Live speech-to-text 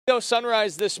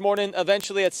Sunrise this morning,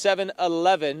 eventually at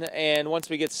 7:11, and once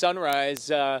we get sunrise,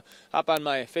 hop on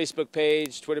my Facebook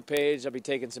page, Twitter page. I'll be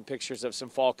taking some pictures of some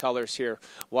fall colors here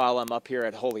while I'm up here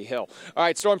at Holy Hill. All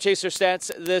right, Storm Chaser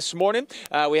stats this morning.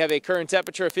 We have a current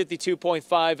temperature of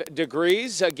 52.5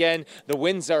 degrees. Again, the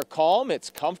winds are calm. It's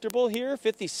comfortable here.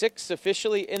 56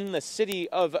 officially in the city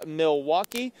of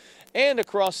Milwaukee. And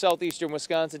across southeastern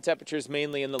Wisconsin, temperatures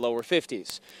mainly in the lower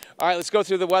 50s. All right, let's go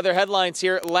through the weather headlines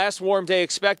here. Last warm day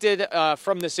expected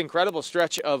from this incredible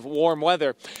stretch of warm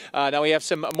weather. Now we have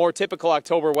some more typical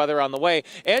October weather on the way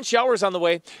and showers on the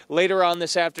way later on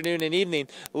this afternoon and evening.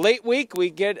 Late week, we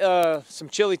get some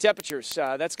chilly temperatures.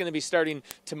 That's going to be starting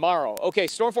tomorrow. Okay,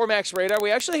 Storm 4 Max radar.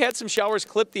 We actually had some showers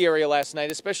clip the area last night,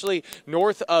 especially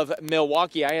north of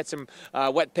Milwaukee. I had some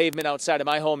wet pavement outside of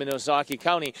my home in Ozaukee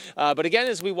County. But again,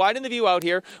 as we widen the view out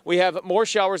here, we have more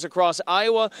showers across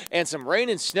Iowa and some rain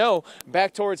and snow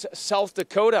back towards South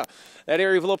Dakota. That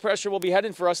area of low pressure will be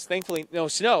heading for us. Thankfully, no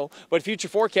snow, but future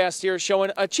forecast here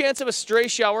showing a chance of a stray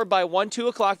shower by 1-2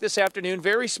 o'clock this afternoon.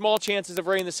 Very small chances of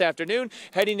rain this afternoon.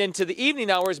 Heading into the evening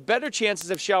hours, better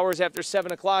chances of showers after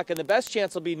 7 o'clock, and the best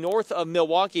chance will be north of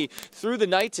Milwaukee through the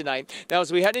night tonight. Now,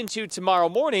 as we head into tomorrow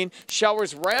morning,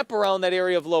 showers wrap around that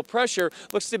area of low pressure.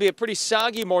 Looks to be a pretty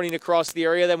soggy morning across the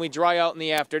area. Then we dry out in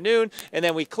the afternoon, and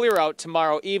then we clear out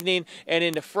tomorrow evening, and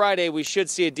into Friday we should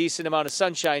see a decent amount of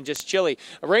sunshine, just chilly.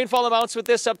 Rainfall amounts with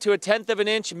this up to 1/10 of an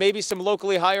inch, maybe some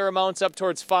locally higher amounts up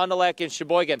towards Fond du Lac and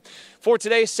Sheboygan. For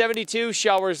today, 72,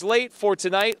 showers late. For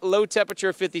tonight, low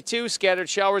temperature 52, scattered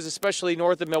showers especially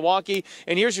north of Milwaukee.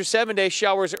 And here's your 7-day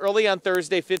showers early on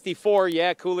Thursday, 54,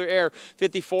 yeah, cooler air,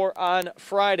 54 on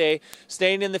Friday.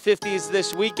 Staying in the 50s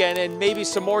this weekend, and maybe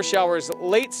some more showers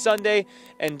late Sunday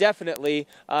and definitely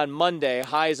on Monday.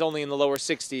 Highs only in the lower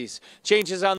 60s. Changes on